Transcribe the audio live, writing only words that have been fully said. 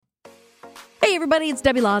Hey everybody, it's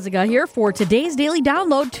Debbie Lazaga here for today's Daily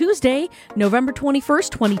Download, Tuesday, November 21st,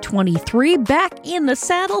 2023. Back in the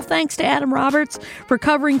saddle, thanks to Adam Roberts for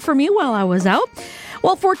covering for me while I was out.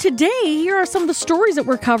 Well, for today, here are some of the stories that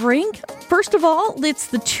we're covering. First of all, it's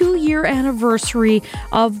the 2-year anniversary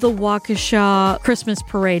of the Waukesha Christmas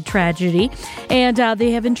Parade tragedy, and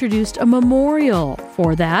they have introduced a memorial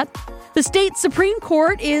for that. The state Supreme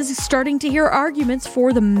Court is starting to hear arguments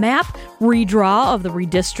for the map redraw of the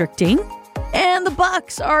redistricting. And the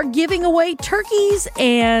Bucks are giving away turkeys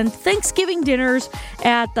and Thanksgiving dinners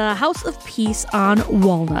at the House of Peace on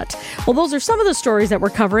Walnut. Well, those are some of the stories that we're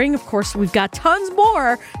covering. Of course, we've got tons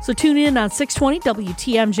more. So tune in on 620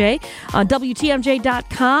 WTMJ, on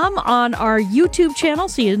WTMJ.com, on our YouTube channel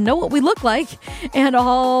so you know what we look like, and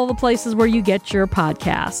all the places where you get your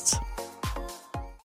podcasts.